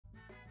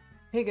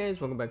Hey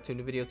guys, welcome back to a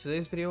new video.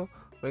 Today's video,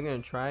 we're gonna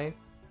try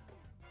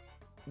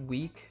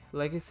Weak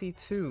Legacy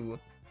 2.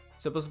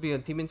 It's supposed to be a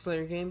Demon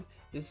Slayer game.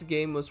 This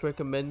game was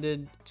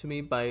recommended to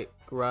me by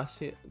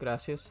Gracias.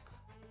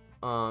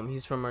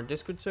 He's from our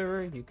Discord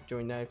server. You can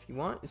join that if you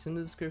want. It's in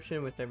the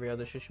description with every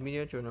other social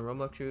media. Join our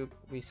Roblox group.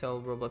 We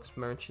sell Roblox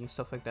merch and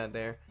stuff like that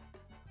there.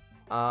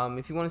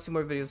 If you want to see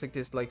more videos like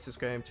this, like,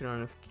 subscribe, turn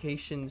on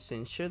notifications,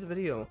 and share the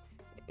video.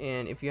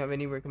 And if you have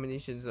any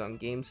recommendations on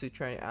games to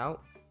try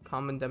out,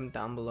 comment them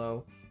down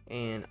below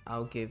and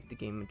I'll give the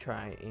game a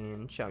try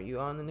and shout you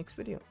on the next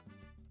video.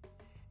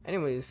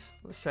 Anyways,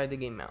 let's try the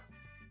game out.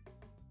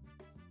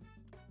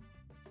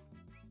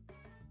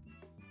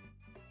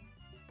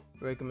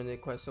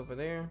 Recommended quest over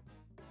there.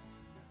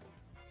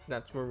 So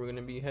that's where we're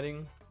gonna be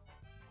heading.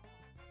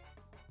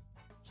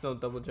 There's no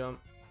double jump.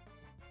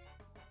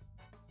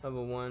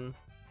 Level 1.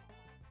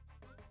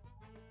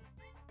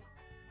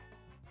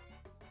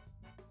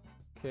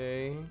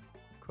 Okay.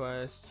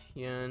 Quest,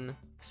 yen,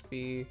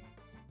 XP,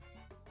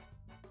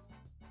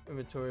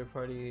 inventory,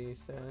 party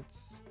stats.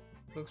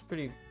 Looks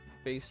pretty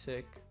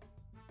basic.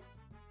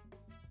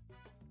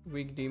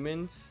 Weak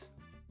demons.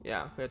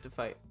 Yeah, we have to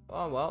fight.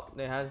 Oh well,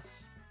 it has.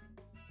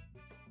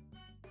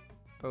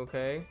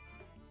 Okay.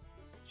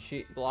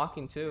 Sheet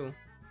blocking too.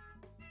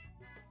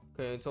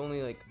 Okay, it's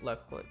only like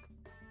left click.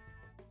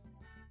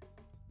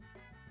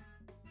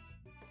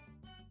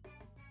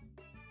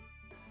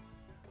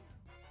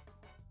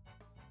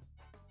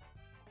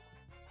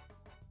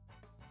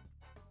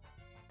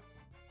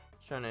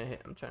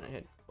 I'm trying to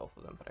hit both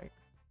of them, but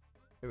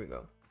here we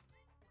go.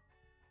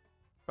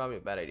 Probably a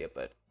bad idea,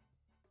 but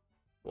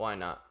why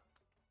not?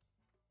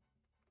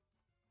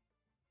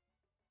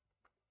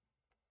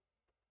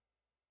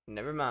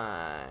 Never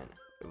mind.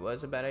 It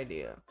was a bad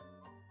idea.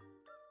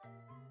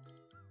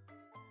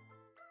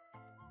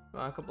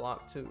 Well, I could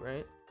block too,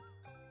 right?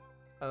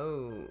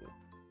 Oh.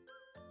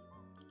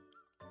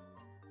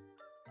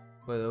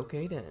 Well,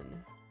 okay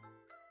then.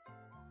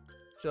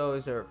 So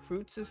is there a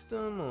fruit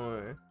system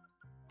or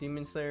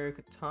Demon Slayer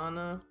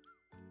katana?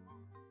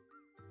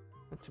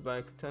 To buy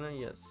a katana?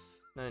 Yes.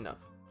 Not enough.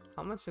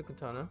 How much a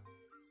katana?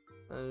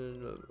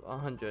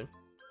 100.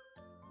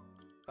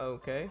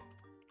 Okay.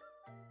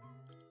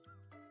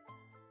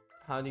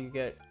 How do you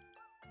get,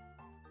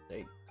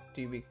 like,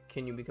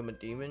 can you become a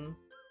demon?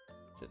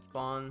 Should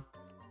spawn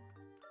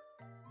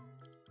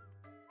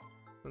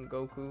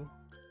Rengoku.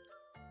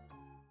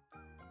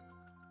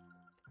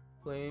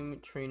 Flame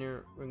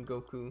trainer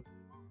Rengoku.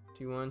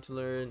 Do you want to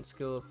learn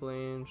skill of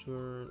flames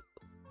or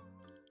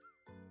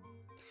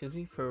excuse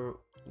me, for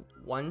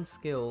one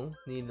skill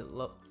need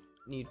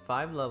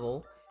 5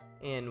 level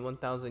and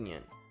 1000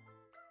 yen.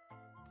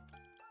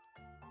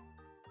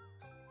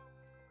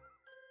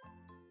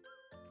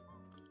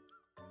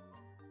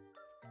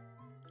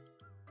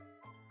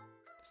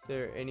 Is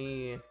there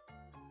any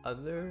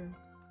other?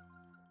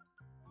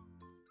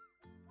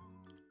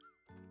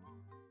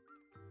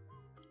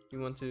 You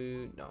want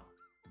to? No.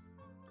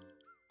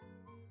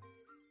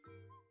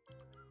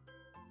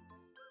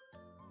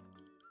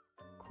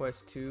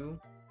 Quest 2.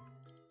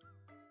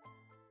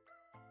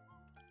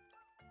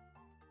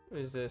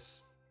 What is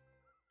this?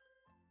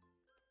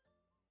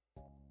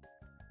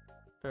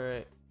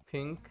 Alright,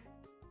 pink.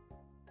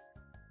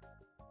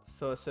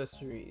 So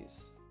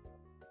accessories.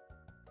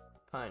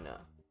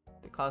 Kinda.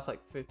 It costs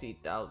like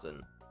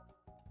 50,000.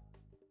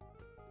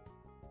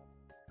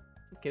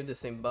 Give the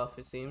same buff,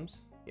 it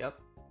seems. Yep.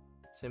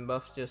 Same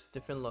buff, just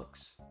different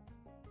looks.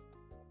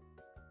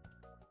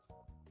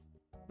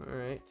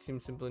 Alright,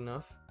 seems simple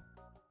enough.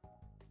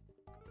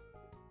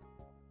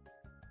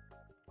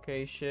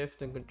 Okay,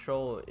 shift and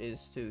control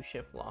is to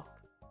shift lock.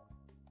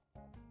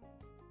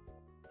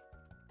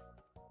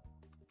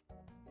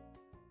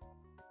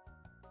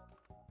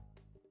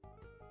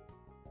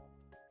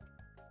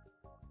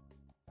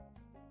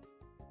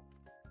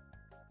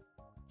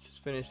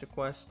 Just finish the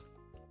quest.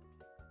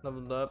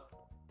 Leveled up.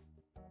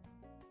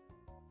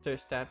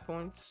 There's stat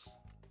points.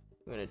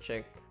 I'm gonna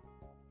check.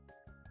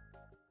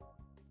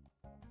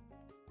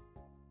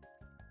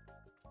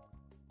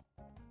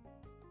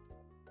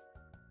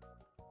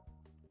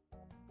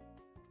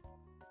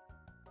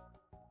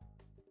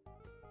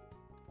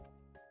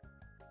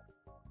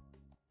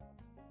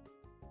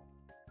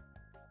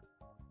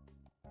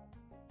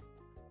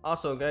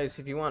 Also, guys,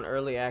 if you want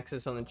early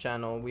access on the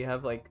channel, we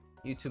have like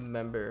YouTube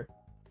member,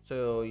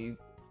 so you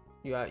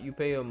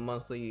pay a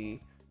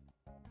monthly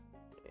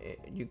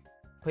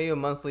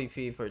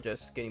fee for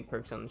just getting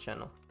perks on the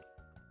channel.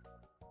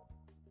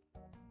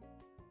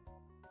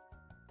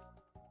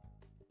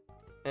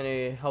 And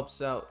it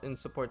helps out and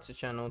supports the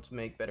channel to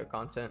make better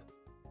content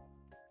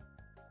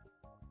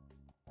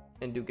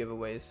and do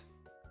giveaways.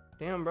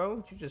 Damn,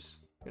 bro, you just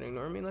gonna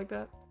ignore me like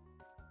that?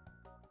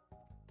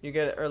 You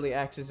get early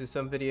access to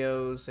some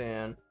videos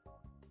and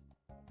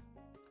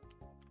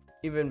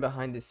even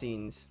behind the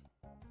scenes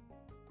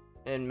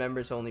and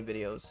members only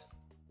videos.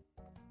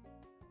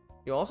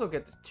 You also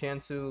get the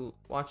chance to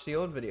watch the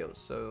old videos,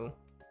 so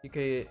you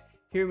can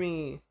hear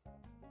me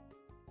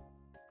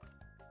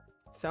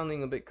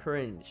sounding a bit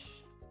cringe.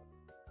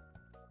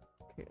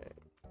 Okay.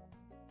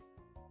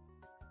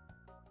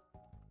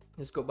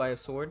 Let's go buy a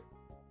sword.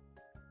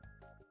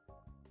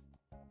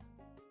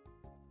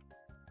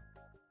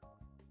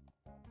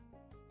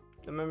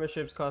 The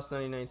memberships cost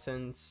 99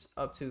 cents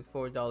up to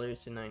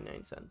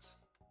 $4.99.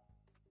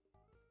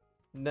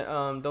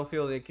 Don't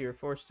feel like you're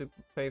forced to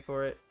pay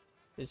for it.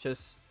 It's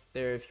just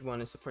there if you want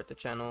to support the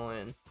channel,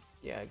 and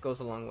yeah, it goes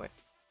a long way.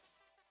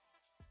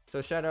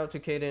 So shout out to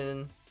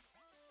Kaden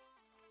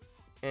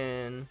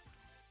and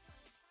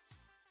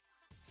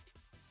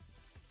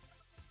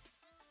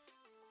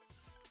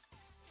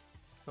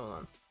hold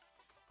on.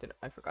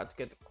 I forgot to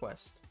get the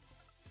quest.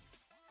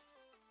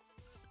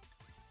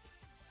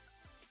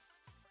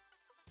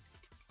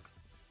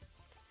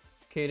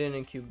 Kaden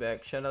and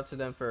Quebec, shout out to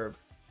them for,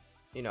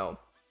 you know,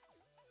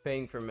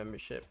 paying for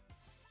membership.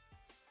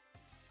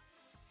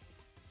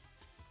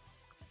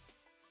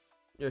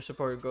 Your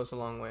support goes a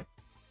long way.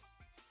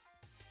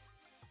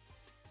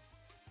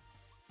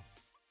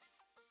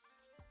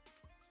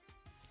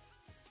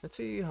 Let's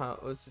see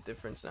what's the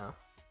difference now.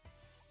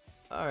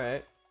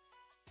 Alright.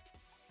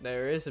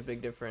 There is a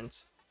big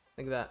difference.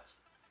 Like that.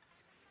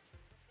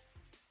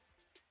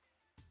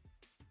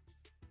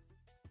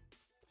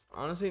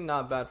 Honestly,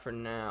 not bad for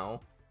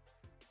now.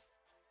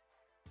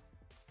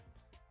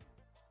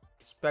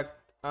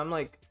 I'm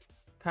like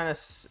kind of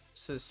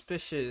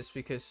suspicious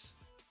because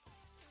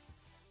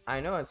I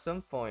know at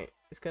some point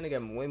it's gonna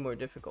get way more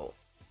difficult.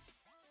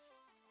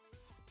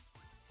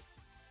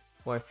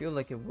 Well, I feel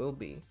like it will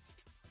be,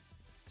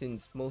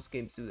 since most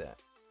games do that.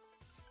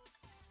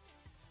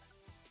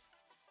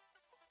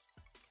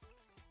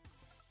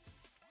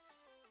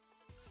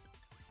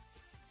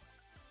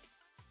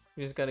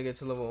 You just gotta get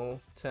to level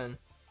 10.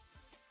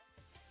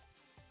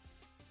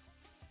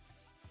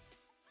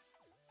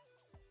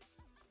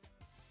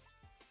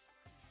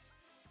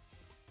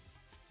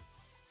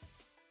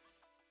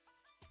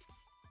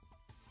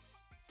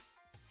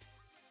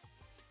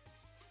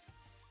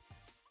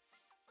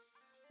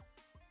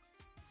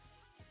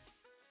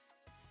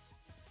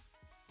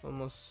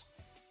 Almost.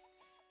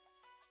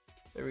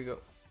 There we go.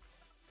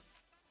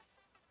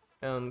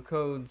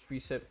 Codes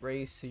reset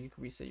race, so you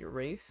can reset your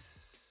race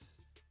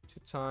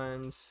 2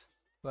 times.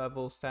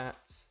 Level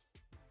stats.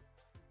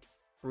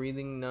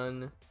 Breathing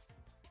none.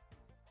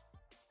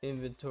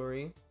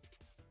 Inventory.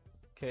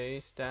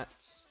 Okay,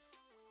 stats.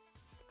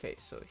 Okay,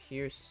 so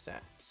here's the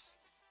stats.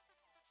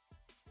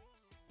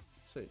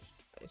 So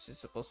is it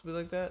supposed to be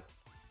like that?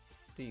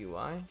 The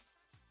UI.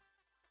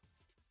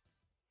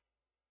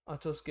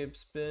 Auto skip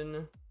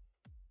spin.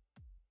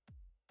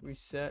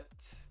 Reset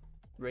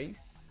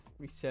race,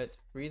 reset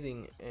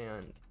breathing,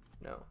 and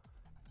no.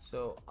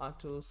 So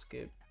auto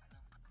skip.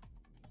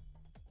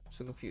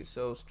 So confused.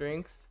 So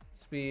strength,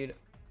 speed,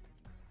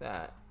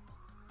 that.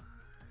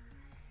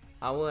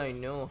 How will I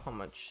know how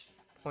much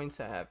points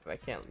I have if I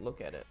can't look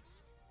at it?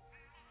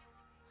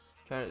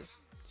 I'm trying to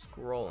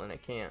scroll and I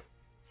can't.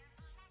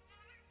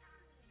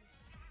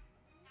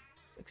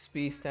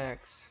 XP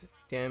stacks,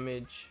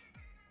 damage.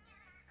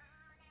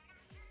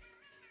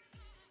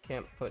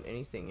 Can't put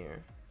anything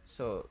here.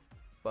 So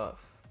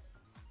buff.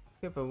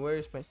 Okay, but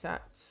where's my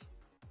stats?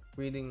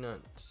 Breathing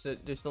none. So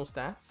there's no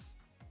stats?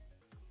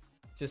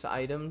 Just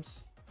items?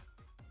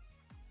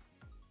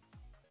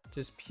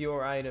 Just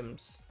pure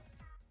items.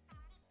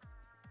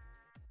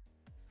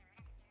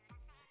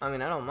 I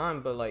mean, I don't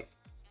mind, but like,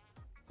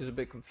 just a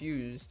bit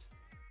confused.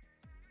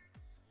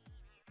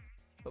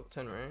 Level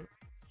 10, right?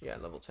 Yeah,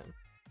 level 10.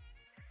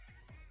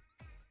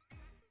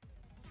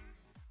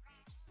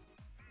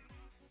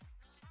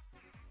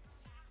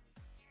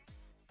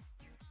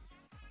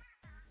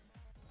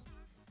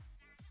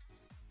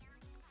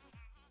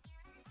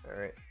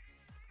 Alright.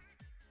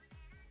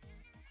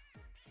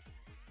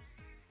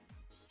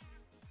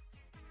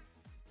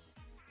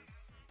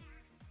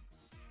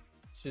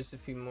 It's just a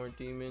few more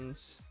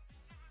demons.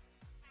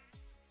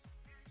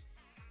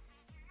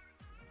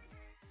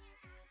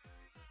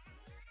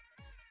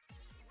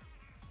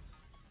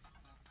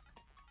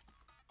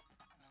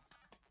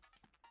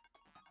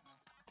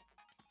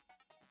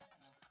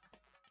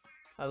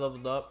 I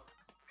leveled up.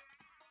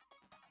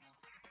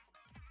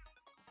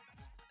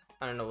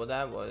 I don't know what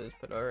that was,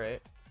 but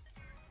alright.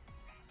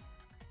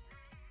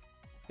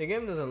 The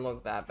game doesn't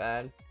look that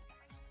bad.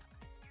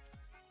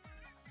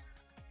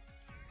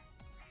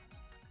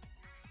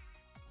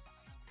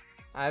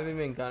 I haven't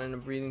even gotten a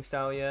breathing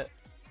style yet.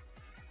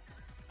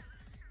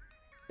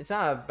 It's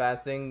not a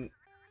bad thing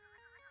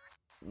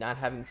not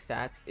having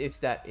stats, if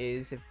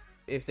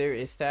there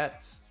is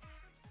stats.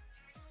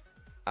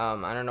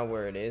 I don't know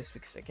where it is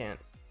because I can't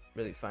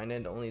really find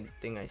it. The only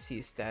thing I see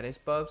is status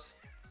buffs.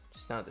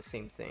 It's not the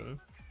same thing.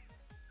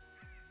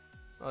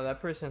 Oh,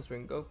 that person has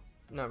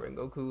not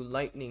Rengoku,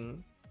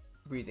 lightning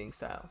breathing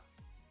style.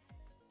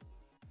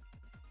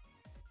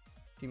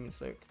 Demon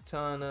Slayer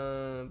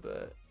Katana,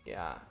 but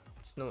yeah,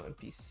 there's no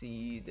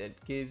NPC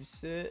that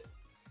gives it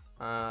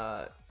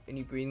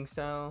any breathing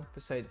style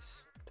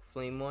besides the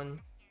flame one,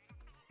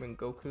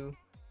 Rengoku.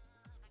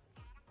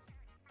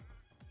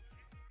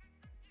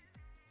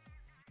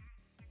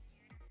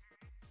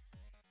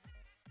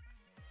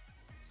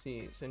 see,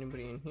 is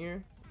anybody in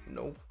here?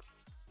 Nope.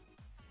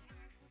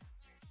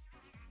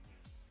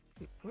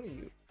 What are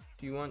you?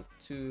 Do you want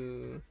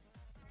to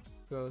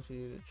go to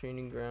the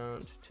training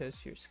ground to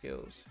test your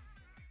skills?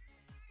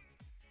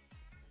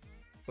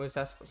 What is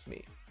that supposed to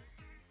be?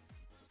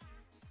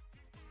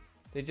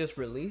 They just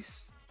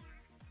released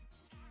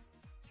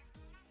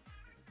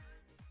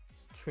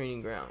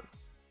training ground.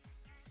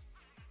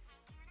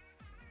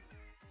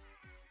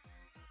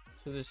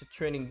 So there's a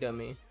training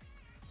dummy.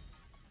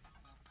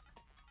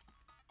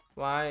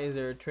 Why is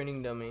there a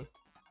training dummy?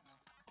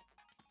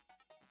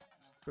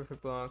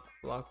 Perfect block,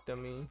 block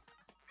dummy,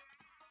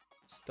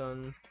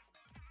 stun.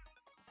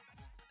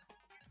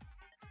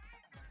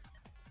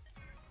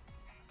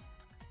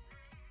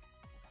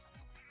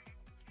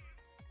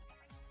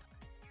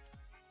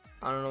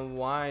 I don't know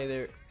why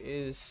there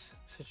is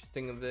such a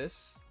thing of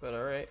this, but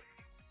alright.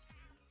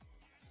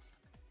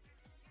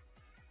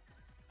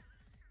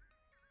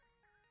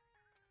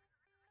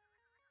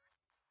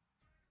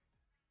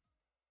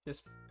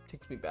 Just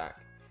takes me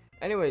back.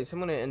 Anyways, I'm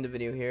gonna end the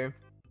video here.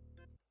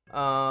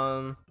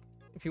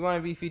 If you want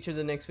to be featured in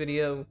the next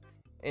video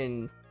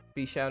and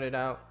be shouted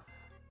out,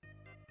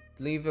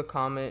 leave a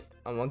comment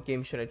on what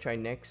game should I try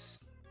next.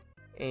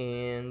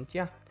 And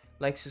yeah,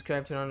 like,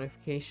 subscribe, turn on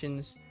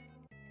notifications,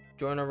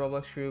 join our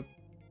Roblox group.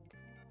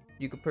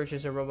 You could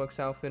purchase a Roblox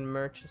outfit,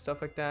 merch, and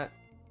stuff like that.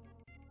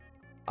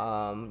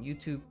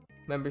 YouTube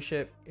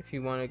membership if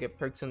you want to get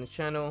perks on the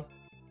channel,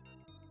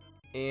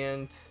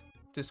 and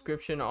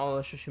description all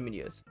our social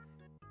medias.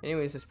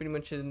 Anyways, that's pretty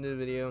much it in the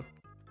video.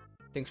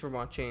 Thanks for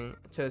watching.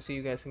 Until I see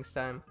you guys next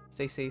time,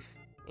 stay safe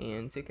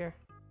and take care.